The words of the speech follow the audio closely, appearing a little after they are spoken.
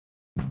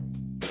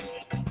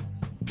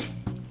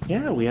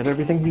Yeah, we had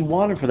everything we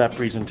wanted for that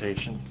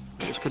presentation.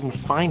 Just couldn't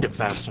find it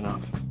fast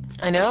enough.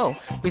 I know.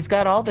 We've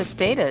got all this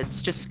data.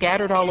 It's just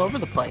scattered all over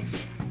the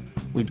place.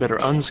 We'd better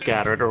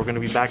unscatter it or we're going to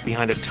be back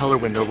behind a teller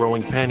window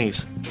rolling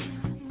pennies.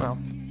 Well,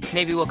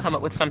 maybe we'll come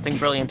up with something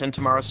brilliant in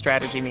tomorrow's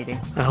strategy meeting.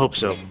 I hope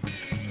so.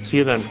 See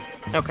you then.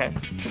 Okay,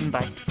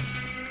 bye.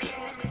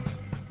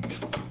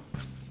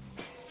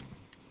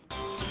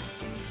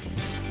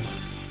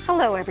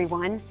 Hello,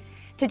 everyone.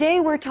 Today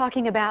we're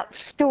talking about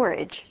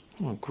storage.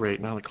 Oh, great.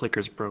 Now the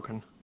clicker's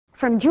broken.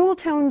 From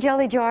jewel-tone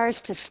jelly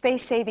jars to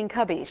space-saving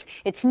cubbies,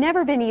 it's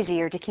never been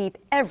easier to keep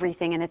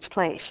everything in its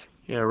place.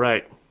 Yeah,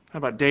 right. How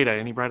about data?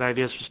 Any bright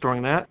ideas for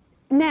storing that?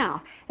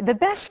 Now, the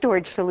best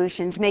storage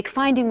solutions make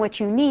finding what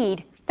you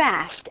need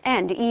fast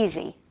and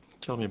easy.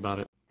 Tell me about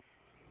it.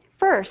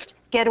 First,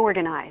 get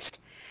organized.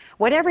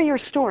 Whatever you're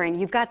storing,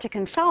 you've got to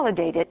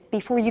consolidate it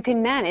before you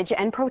can manage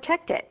and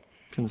protect it.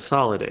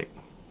 Consolidate,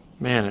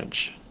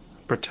 manage,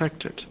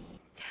 protect it.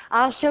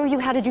 I'll show you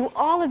how to do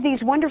all of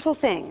these wonderful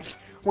things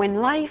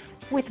when Life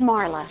with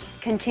Marla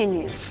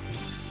continues.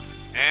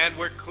 And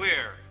we're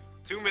clear.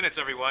 2 minutes,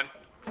 everyone.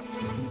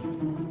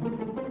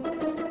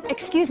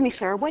 Excuse me,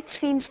 sir, what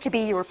seems to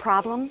be your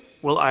problem?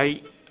 Well,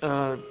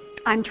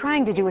 I'm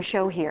trying to do a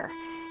show here.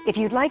 If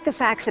you'd like the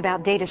facts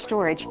about data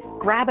storage,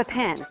 grab a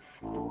pen.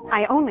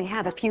 I only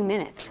have a few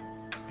minutes.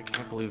 I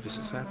can't believe this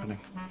is happening.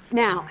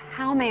 Now,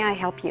 how may I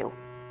help you?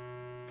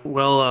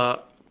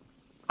 Well,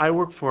 I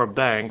work for a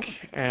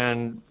bank,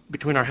 and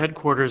between our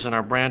headquarters and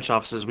our branch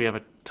offices, we have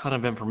a ton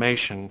of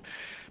information,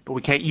 but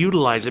we can't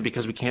utilize it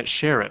because we can't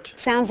share it.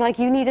 Sounds like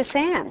you need a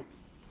SAN.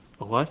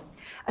 A what?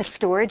 A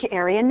storage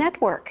area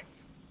network.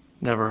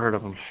 Never heard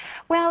of them.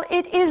 Well,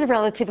 it is a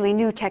relatively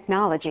new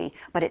technology,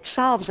 but it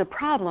solves a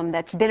problem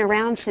that's been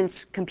around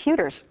since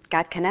computers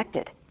got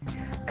connected.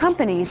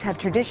 Companies have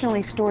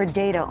traditionally stored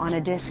data on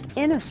a disk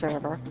in a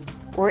server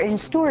or in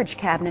storage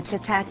cabinets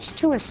attached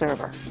to a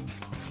server,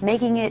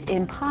 making it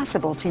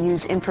impossible to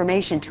use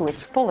information to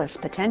its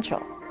fullest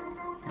potential.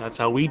 That's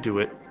how we do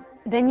it.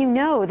 Then you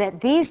know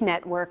that these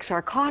networks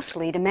are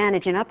costly to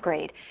manage and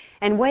upgrade,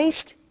 and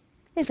waste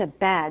is a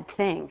bad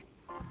thing.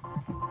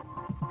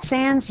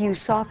 SANs use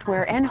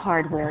software and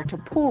hardware to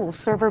pool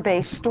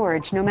server-based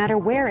storage no matter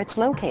where it's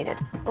located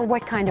or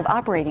what kind of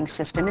operating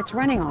system it's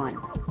running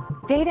on.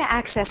 Data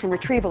access and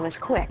retrieval is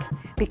quick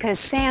because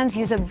SANs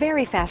use a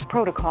very fast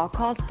protocol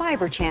called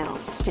fiber channel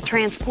to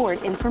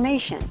transport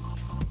information.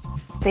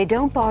 They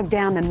don't bog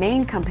down the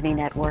main company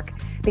network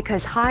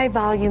because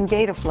high-volume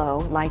data flow,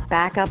 like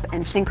backup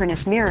and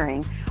synchronous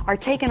mirroring, are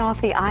taken off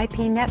the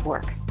IP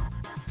network.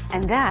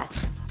 And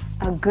that's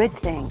a good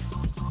thing.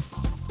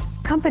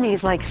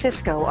 Companies like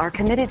Cisco are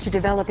committed to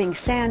developing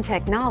SAN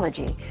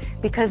technology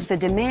because the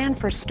demand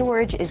for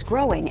storage is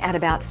growing at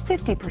about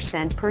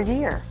 50% per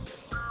year.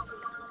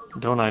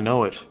 Don't I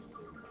know it?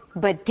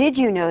 But did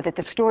you know that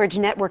the storage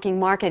networking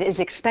market is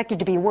expected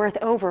to be worth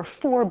over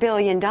 $4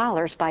 billion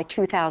by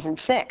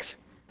 2006?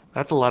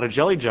 That's a lot of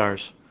jelly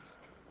jars.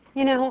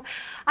 You know,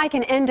 I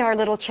can end our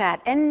little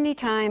chat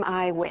anytime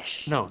I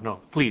wish. No,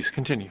 please,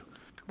 continue.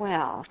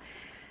 Well,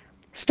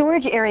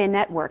 storage area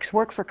networks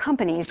work for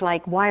companies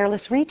like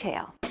wireless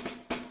retail.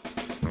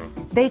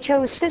 They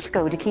chose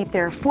Cisco to keep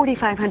their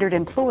 4,500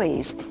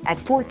 employees at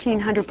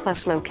 1,400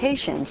 plus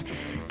locations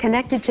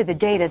connected to the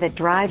data that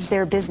drives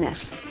their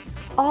business,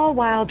 all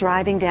while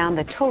driving down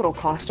the total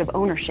cost of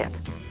ownership.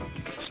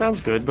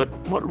 Sounds good, but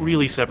what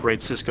really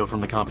separates Cisco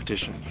from the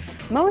competition?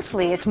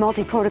 Mostly it's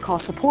multi-protocol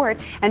support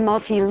and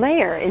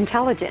multi-layer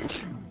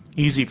intelligence.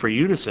 Easy for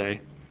you to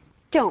say.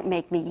 Don't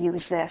make me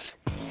use this.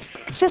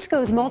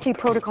 Cisco's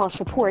multi-protocol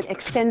support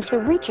extends the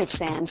reach of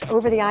SANs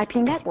over the IP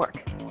network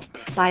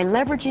by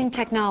leveraging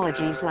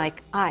technologies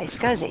like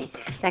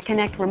iSCSI that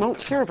connect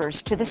remote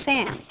servers to the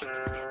SAN.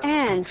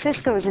 And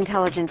Cisco's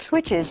intelligent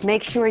switches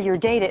make sure your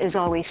data is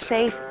always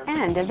safe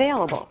and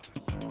available.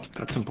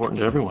 That's important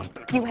to everyone.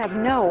 You have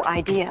no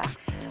idea.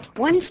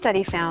 One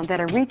study found that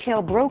a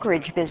retail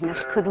brokerage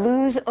business could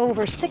lose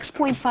over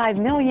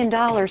 $6.5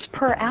 million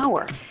per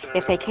hour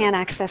if they can't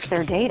access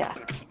their data.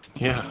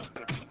 Yeah,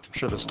 I'm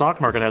sure the stock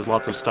market has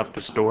lots of stuff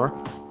to store.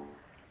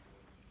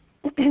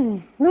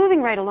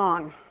 Moving right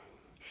along.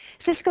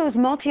 Cisco's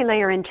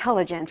multi-layer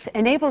intelligence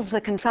enables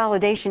the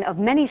consolidation of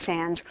many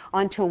SANs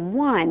onto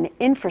one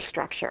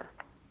infrastructure.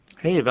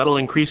 Hey, that'll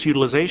increase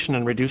utilization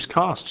and reduce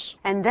costs.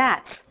 And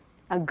that's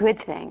a good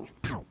thing.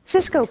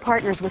 Cisco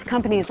partners with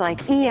companies like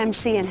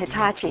EMC and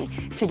Hitachi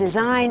to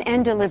design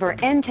and deliver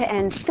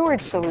end-to-end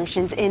storage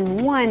solutions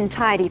in one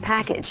tidy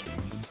package.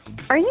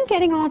 Are you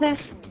getting all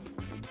this?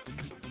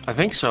 I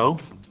think so.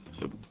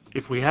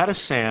 If we had a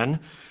SAN,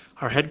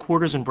 our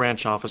headquarters and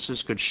branch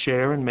offices could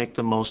share and make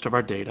the most of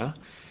our data,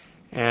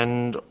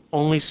 and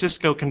only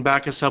Cisco can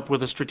back us up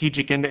with a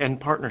strategic end-to-end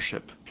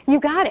partnership. You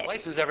got it.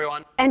 Places,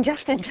 everyone. And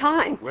just in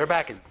time. We're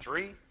back in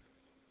 3,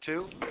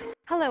 2.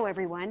 Hello,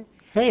 everyone.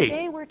 Hey.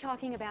 Today we're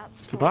talking about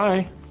storage.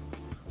 Goodbye.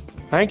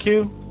 Thank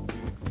you.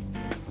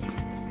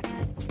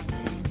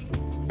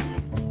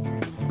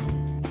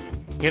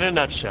 In a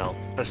nutshell,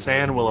 a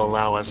SAN will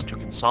allow us to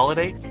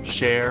consolidate,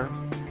 share,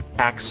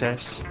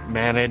 access,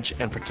 manage,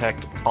 and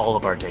protect all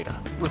of our data.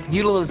 With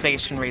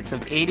utilization rates of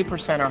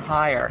 80% or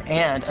higher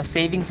and a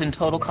savings in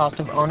total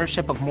cost of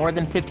ownership of more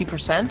than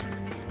 50%,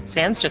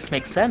 SANS just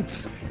makes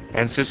sense.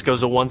 And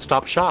Cisco's a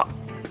one-stop shop.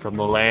 From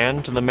the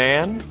LAN to the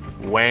MAN,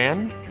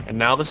 WAN, and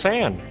now the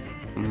SAN.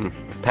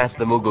 Pass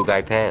the Mugu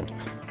guy pan.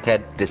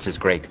 Ted, this is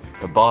great.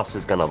 The boss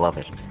is gonna love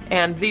it.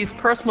 And these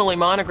personally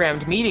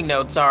monogrammed meeting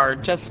notes are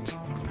just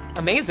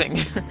amazing.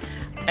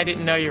 I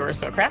didn't know you were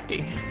so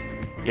crafty.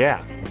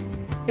 Yeah,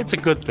 it's a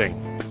good thing.